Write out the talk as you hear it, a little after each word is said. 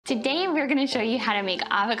Today we're going to show you how to make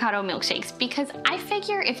avocado milkshakes because I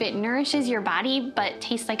figure if it nourishes your body but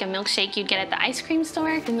tastes like a milkshake you'd get at the ice cream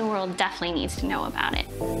store, then the world definitely needs to know about it.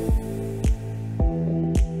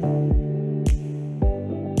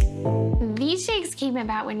 These shakes came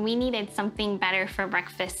about when we needed something better for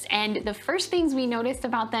breakfast, and the first things we noticed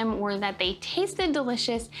about them were that they tasted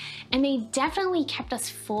delicious and they definitely kept us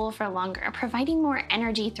full for longer, providing more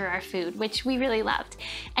energy through our food, which we really loved.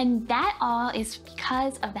 And that all is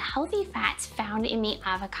because of the healthy fats found in the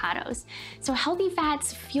avocados. So healthy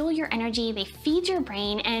fats fuel your energy, they feed your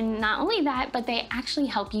brain, and not only that, but they actually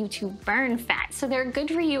help you to burn fat. So they're good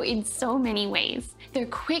for you in so many ways. They're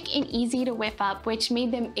quick and easy to whip up, which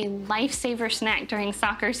made them a lifesaver snack during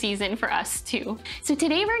soccer season for us too. So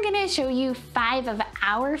today we're gonna show you 5 of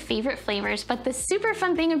our favorite flavors, but the super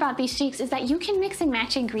fun thing about these shakes is that you can mix and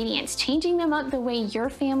match ingredients, changing them up the way your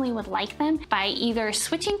family would like them by either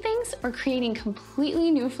switching things or creating completely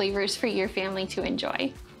new flavors for your family to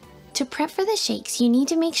enjoy. To prep for the shakes, you need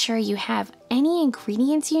to make sure you have any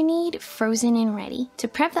ingredients you need frozen and ready. To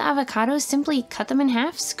prep the avocados, simply cut them in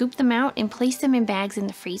half, scoop them out, and place them in bags in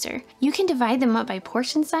the freezer. You can divide them up by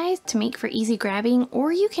portion size to make for easy grabbing,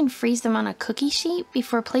 or you can freeze them on a cookie sheet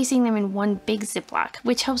before placing them in one big Ziploc,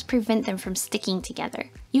 which helps prevent them from sticking together.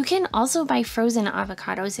 You can also buy frozen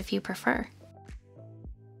avocados if you prefer.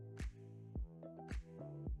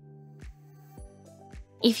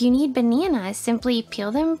 If you need bananas, simply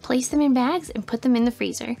peel them, place them in bags, and put them in the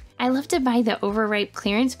freezer. I love to buy the overripe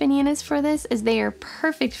clearance bananas for this, as they are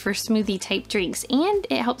perfect for smoothie type drinks, and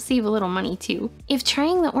it helps save a little money too. If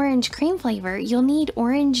trying the orange cream flavor, you'll need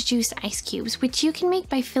orange juice ice cubes, which you can make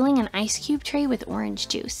by filling an ice cube tray with orange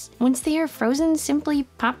juice. Once they are frozen, simply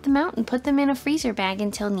pop them out and put them in a freezer bag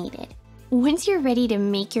until needed. Once you're ready to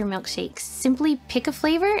make your milkshakes, simply pick a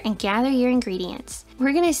flavor and gather your ingredients.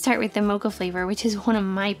 We're gonna start with the mocha flavor, which is one of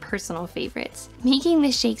my personal favorites. Making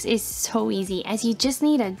the shakes is so easy, as you just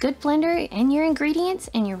need a good blender and your ingredients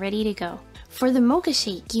and you're ready to go. For the mocha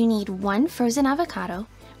shake, you need 1 frozen avocado,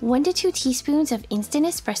 1 to 2 teaspoons of instant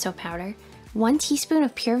espresso powder, 1 teaspoon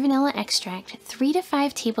of pure vanilla extract, 3 to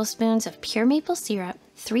 5 tablespoons of pure maple syrup,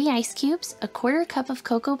 3 ice cubes, a 1/4 cup of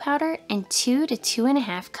cocoa powder, and 2 to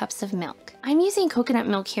 2.5 cups of milk. I'm using coconut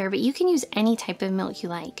milk here, but you can use any type of milk you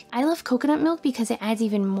like. I love coconut milk because it adds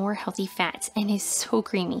even more healthy fats and is so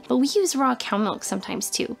creamy, but we use raw cow milk sometimes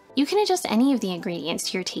too. You can adjust any of the ingredients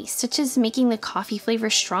to your taste, such as making the coffee flavor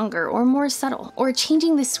stronger or more subtle, or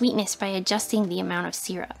changing the sweetness by adjusting the amount of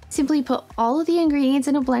syrup. Simply put all of the ingredients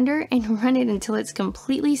in a blender and run it until it's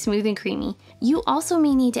completely smooth and creamy. You also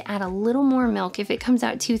may need to add a little more milk if it comes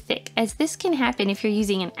out too thick, as this can happen if you're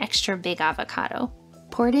using an extra big avocado.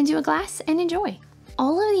 Pour it into a glass and enjoy.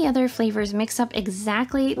 All of the other flavors mix up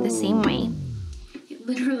exactly the same way. It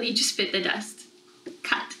literally just bit the dust.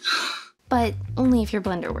 Cut. But only if your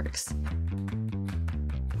blender works.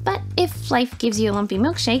 But if life gives you a lumpy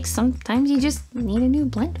milkshake, sometimes you just need a new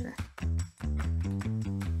blender.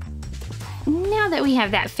 Now that we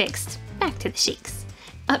have that fixed, back to the shakes.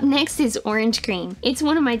 Up next is orange cream. It's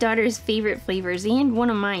one of my daughter's favorite flavors and one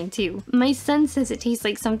of mine too. My son says it tastes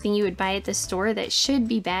like something you would buy at the store that should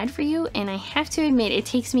be bad for you, and I have to admit it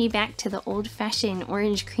takes me back to the old-fashioned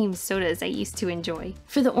orange cream sodas I used to enjoy.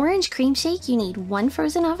 For the orange cream shake, you need 1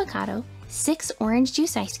 frozen avocado, 6 orange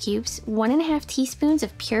juice ice cubes, 1.5 teaspoons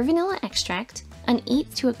of pure vanilla extract,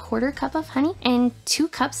 1/8 to 1/4 cup of honey, and 2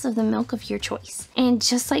 cups of the milk of your choice. And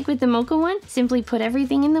just like with the mocha one, simply put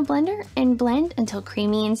everything in the blender and blend until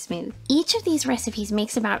creamy and smooth. Each of these recipes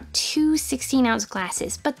makes about 2 16-ounce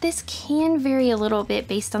glasses, but this can vary a little bit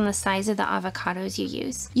based on the size of the avocados you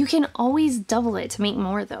use. You can always double it to make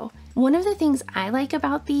more though. One of the things I like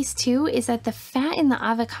about these too is that the fat in the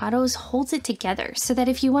avocados holds it together, so that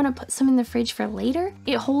if you want to put some in the fridge for later,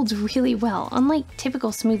 it holds really well, unlike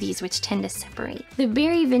typical smoothies which tend to separate. The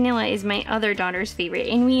berry vanilla is my other daughter's favorite,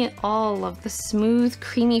 and we all love the smooth,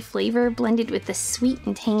 creamy flavor blended with the sweet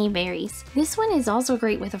and tangy berries. This one is also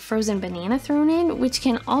great with a frozen banana thrown in, which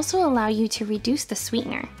can also allow you to reduce the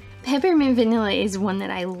sweetener. Peppermint vanilla is one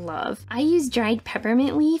that I love. I use dried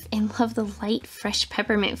peppermint leaf and love the light, fresh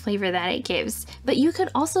peppermint flavor that it gives, but you could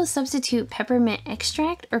also substitute peppermint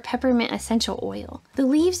extract or peppermint essential oil. The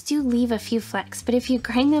leaves do leave a few flecks, but if you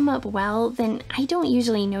grind them up well, then I don't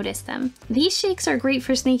usually notice them. These shakes are great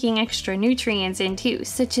for sneaking extra nutrients in too,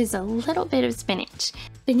 such as a little bit of spinach.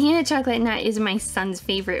 Banana chocolate nut is my son's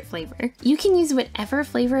favorite flavor. You can use whatever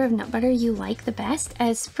flavor of nut butter you like the best,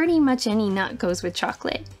 as pretty much any nut goes with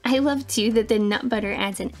chocolate. I love too that the nut butter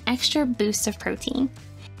adds an extra boost of protein.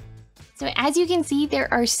 So as you can see,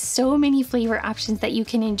 there are so many flavor options that you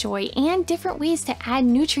can enjoy and different ways to add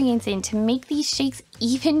nutrients in to make these shakes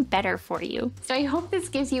even better for you. So I hope this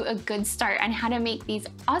gives you a good start on how to make these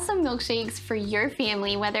awesome milkshakes for your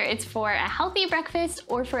family, whether it's for a healthy breakfast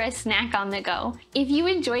or for a snack on the go. If you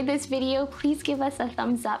enjoyed this video, please give us a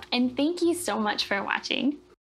thumbs up and thank you so much for watching.